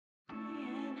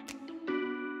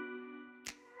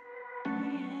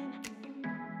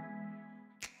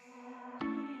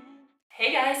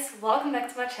Hey guys, welcome back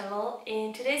to my channel.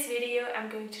 In today's video I'm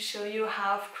going to show you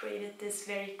how I've created this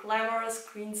very glamorous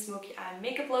green smoky eye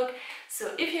makeup look.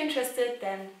 So if you're interested,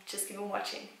 then just keep on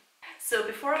watching. So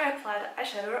before I apply the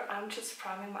eyeshadow, I'm just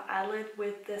priming my eyelid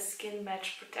with the Skin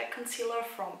Match Protect Concealer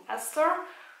from Drugstore.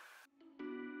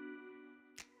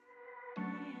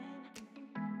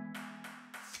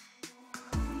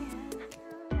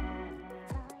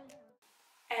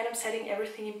 And I'm setting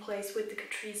everything in place with the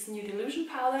Catrice New Delusion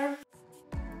powder.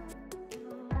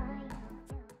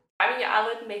 Priming your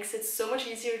eyelid makes it so much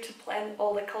easier to blend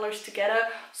all the colors together,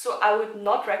 so I would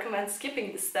not recommend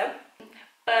skipping this step.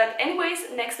 But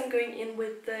anyways, next I'm going in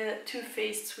with the Too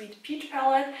Faced Sweet Peach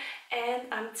palette, and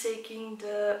I'm taking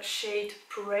the shade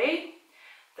Puree.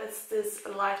 That's this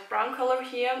light brown color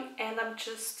here, and I'm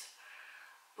just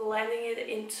blending it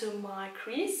into my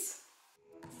crease.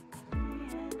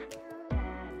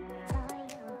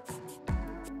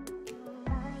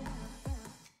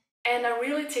 And I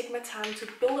really take my time to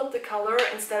build up the color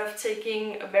instead of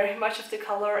taking very much of the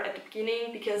color at the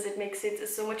beginning, because it makes it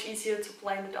so much easier to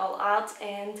blend it all out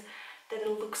and that it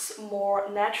looks more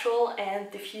natural and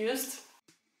diffused.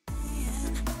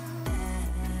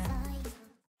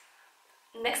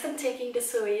 Next I'm taking the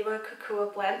Zoeva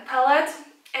Cocoa Blend palette,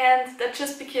 and that's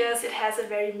just because it has a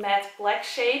very matte black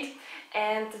shade,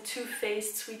 and the Too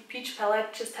Faced Sweet Peach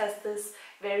palette just has this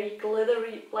very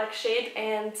glittery black shade,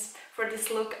 and for this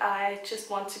look I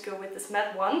just want to go with this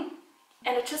matte one.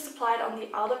 And I just applied on the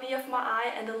outer V of my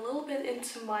eye and a little bit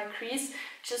into my crease,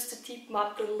 just to deepen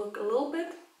up the look a little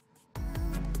bit.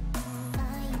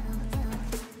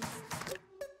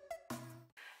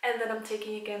 And then I'm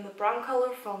taking again the brown color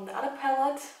from the other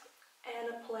palette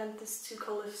and I blend these two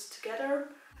colors together.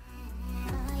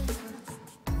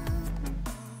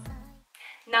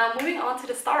 Now moving on to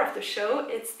the star of the show,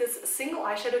 it's this single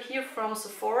eyeshadow here from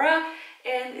Sephora,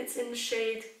 and it's in the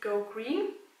shade Go Green.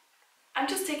 I'm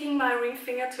just taking my ring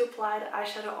finger to apply the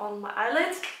eyeshadow on my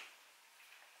eyelid.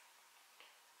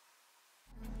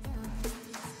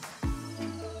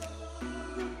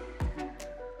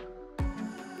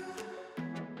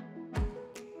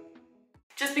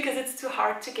 Just because it's too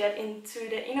hard to get into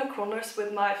the inner corners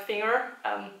with my finger,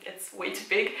 it's way too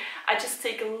big, I just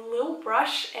take a little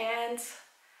brush and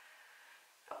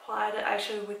apply the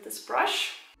eyeshadow with this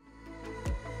brush.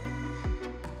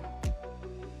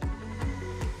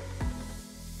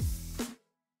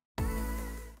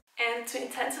 And to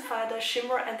intensify the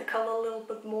shimmer and the color a little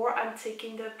bit more, I'm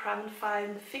taking the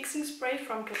Primifying Fixing Spray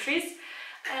from Catrice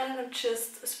and I'm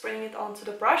just spraying it onto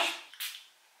the brush.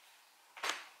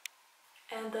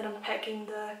 And then I'm packing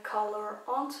the color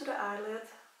onto the eyelid.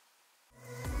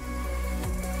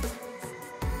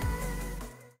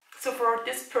 So for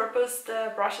this purpose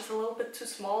the brush is a little bit too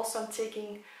small, so I'm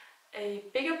taking a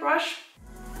bigger brush.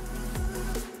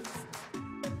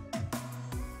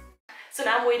 So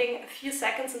now I'm waiting a few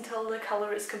seconds until the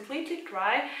color is completely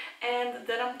dry, and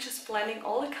then I'm just blending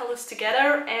all the colors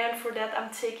together, and for that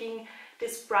I'm taking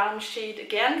this brown shade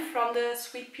again from the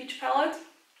Sweet Peach palette,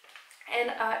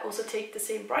 and I also take the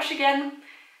same brush again.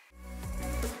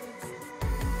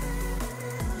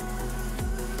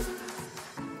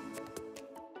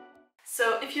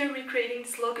 So if you're recreating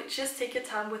this look, just take your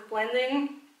time with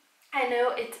blending. I know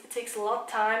it takes a lot of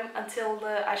time until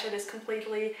the eyeshadow is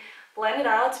completely blended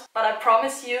out, but I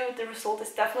promise you the result is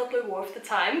definitely worth the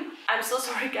time. I'm so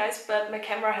sorry guys, but my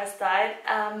camera has died,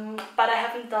 but I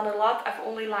haven't done a lot. I've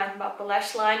only lined my upper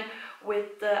lash line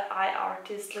with the Eye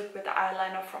Artist liquid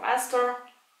eyeliner from Drugstore.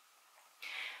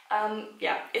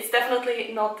 Yeah, it's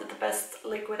definitely not the best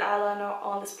liquid eyeliner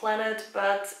on this planet,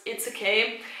 but it's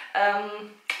okay.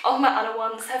 All my other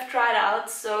ones have dried out,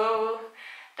 so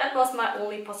that was my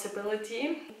only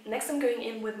possibility. Next I'm going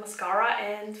in with mascara,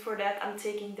 and for that I'm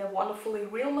taking the Wonderfully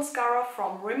Real mascara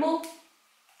from Rimmel.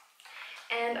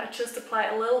 And I just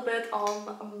apply a little bit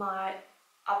on my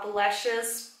upper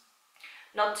lashes.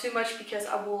 Not too much because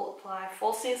I will apply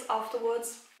falsies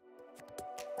afterwards.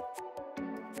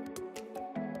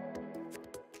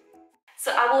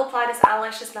 So I will apply these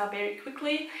eyelashes now very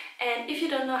quickly, and if you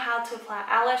don't know how to apply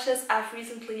eyelashes, I've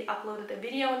recently uploaded a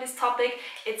video on this topic.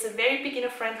 It's a very beginner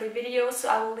friendly video, so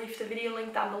I will leave the video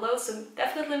link down below, so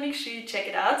definitely make sure you check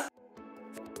it out.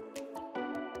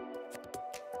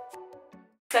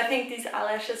 So I think these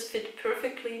eyelashes fit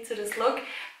perfectly to this look,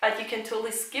 but you can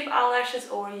totally skip eyelashes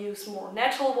or use more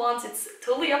natural ones, it's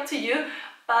totally up to you,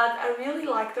 but I really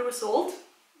like the result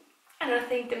and I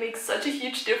think they make such a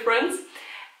huge difference.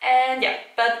 And yeah,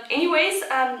 but anyways,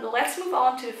 let's move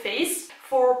on to the face.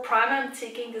 For primer, I'm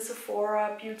taking the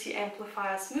Sephora Beauty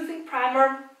Amplifier Smoothing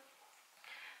Primer,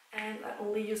 and I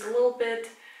only use a little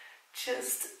bit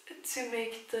just to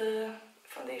make the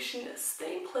foundation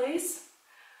stay in place.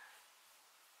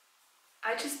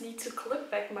 I just need to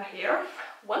clip back my hair.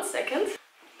 1 second.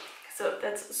 So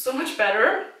that's so much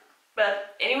better.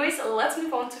 But anyways, let's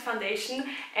move on to foundation,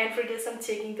 and for this I'm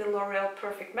taking the L'Oreal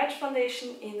Perfect Match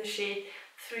foundation in the shade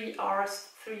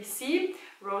 3R3C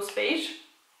Rose Beige.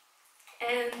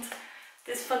 And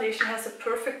this foundation has a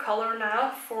perfect color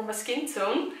now for my skin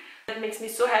tone. That makes me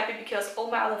so happy because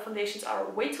all my other foundations are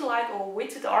way too light or way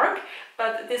too dark,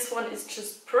 but this one is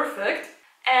just perfect.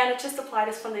 And I just apply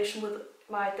this foundation with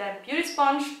my damp beauty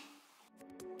sponge.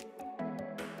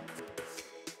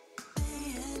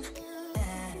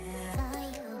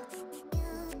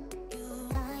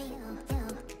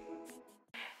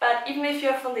 But even if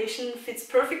your foundation fits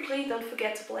perfectly, don't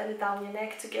forget to blend it down your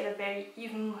neck to get a very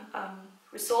even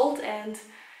result and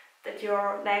that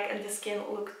your neck and the skin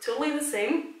look totally the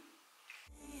same.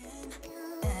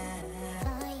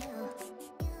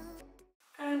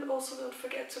 And also don't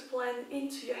forget to blend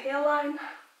into your hairline.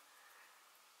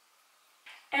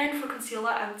 And for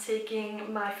concealer, I'm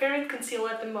taking my favorite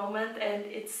concealer at the moment, and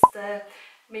it's the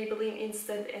Maybelline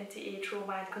Instant Anti-Age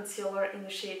Remind Concealer in the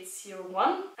shade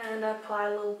 01. And I apply a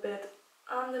little bit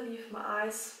underneath my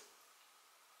eyes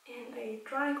in a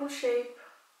triangle shape.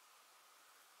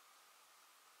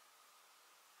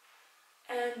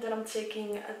 And then I'm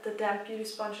taking the damp beauty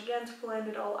sponge again to blend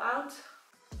it all out.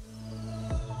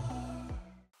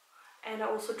 And I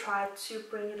also try to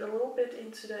bring it a little bit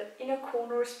into the inner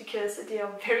corners because they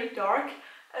are very dark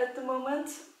at the moment.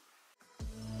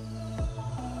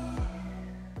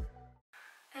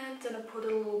 And then I put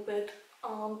a little bit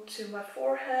onto my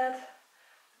forehead,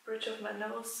 the bridge of my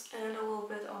nose, and a little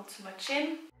bit onto my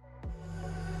chin.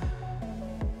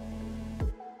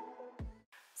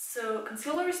 So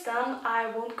concealer is done.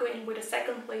 I won't go in with a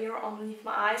second layer underneath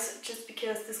my eyes just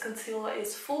because this concealer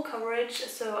is full coverage,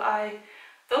 so I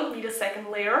don't need a second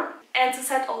layer. And to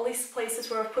set all these places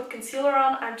where I've put concealer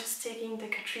on, I'm just taking the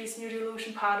Catrice Nude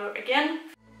Illusion powder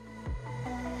again.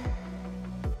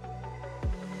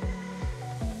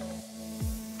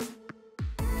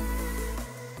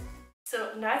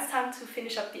 So now it's time to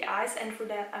finish up the eyes, and for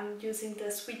that I'm using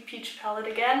the Sweet Peach palette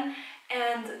again,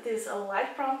 and this a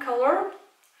light brown color.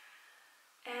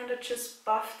 And I just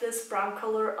buff this brown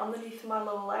color underneath my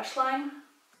lower lash line.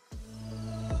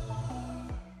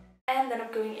 And then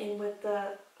I'm going in with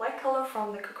the black color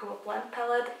from the Cocoa Blend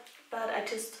palette, but I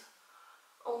just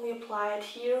only apply it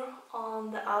here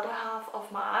on the outer half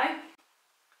of my eye.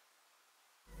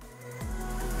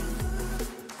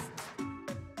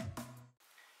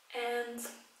 And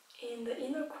in the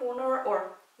inner corner,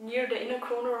 or near the inner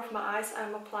corner of my eyes,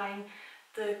 I'm applying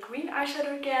the green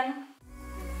eyeshadow again.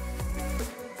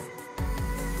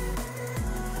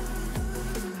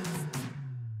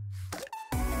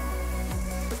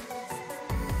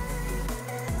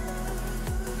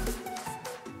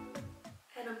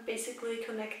 Basically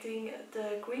connecting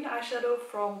the green eyeshadow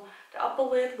from the upper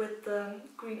lid with the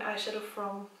green eyeshadow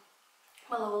from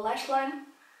my lower lash line.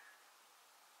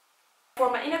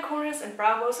 For my inner corners and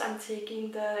brows, I'm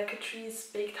taking the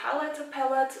Catrice Baked Highlighter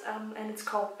palette, and it's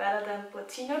called Better Than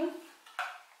Platinum.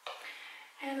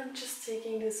 And I'm just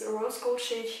taking this rose gold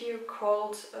shade here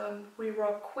called We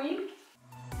Rock Queen.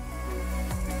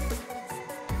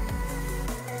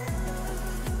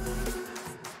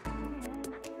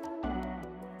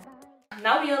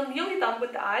 Now we are nearly done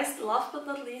with the eyes. Last but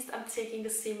not least, I'm taking the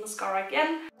same mascara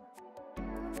again.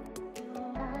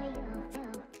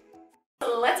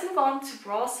 So let's move on to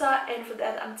bronzer, and for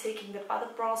that I'm taking the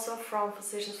Butter Bronzer from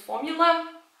Physicians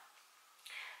Formula.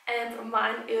 And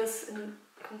mine is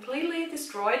completely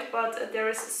destroyed, but there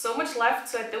is so much left,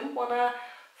 so I don't want to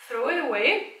throw it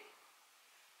away.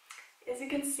 As you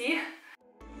can see.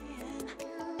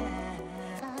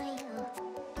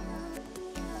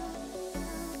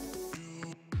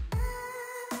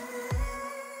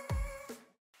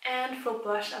 And for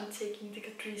blush, I'm taking the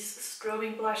Catrice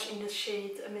Strobing Blush in the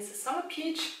shade Mrs. Summer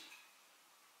Peach.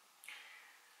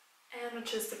 And I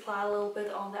just apply a little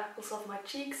bit on the apples of my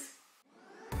cheeks.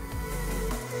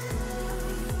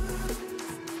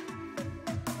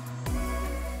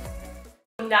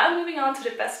 Now moving on to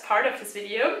the best part of this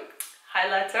video,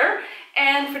 highlighter.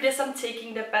 And for this I'm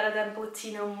taking the Better Than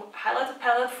Platinum highlighter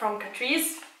palette from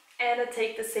Catrice. And I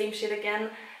take the same shade again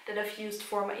that I've used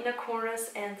for my inner corners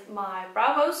and my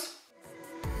brows.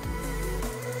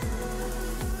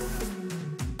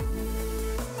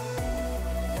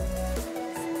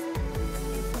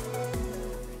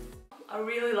 I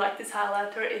really like this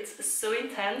highlighter, it's so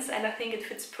intense and I think it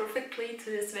fits perfectly to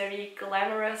this very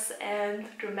glamorous and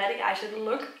dramatic eyeshadow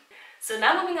look. So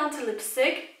now moving on to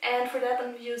lipstick, and for that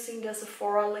I'm using the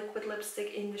Sephora liquid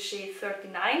lipstick in the shade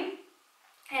 39.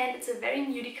 And it's a very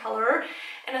nudie color,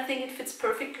 and I think it fits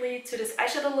perfectly to this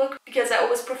eyeshadow look, because I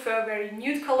always prefer very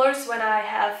nude colors when I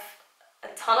have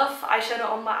a ton of eyeshadow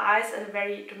on my eyes and a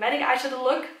very dramatic eyeshadow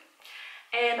look.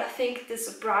 And I think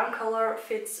this brown color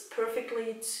fits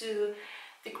perfectly to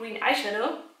the green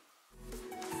eyeshadow.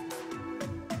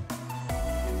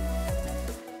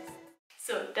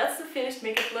 So that's the finished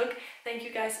makeup look. Thank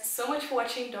you guys so much for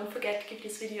watching. Don't forget to give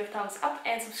this video a thumbs up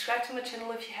and subscribe to my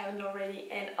channel if you haven't already,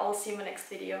 and I'll see you in my next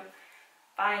video.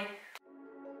 Bye!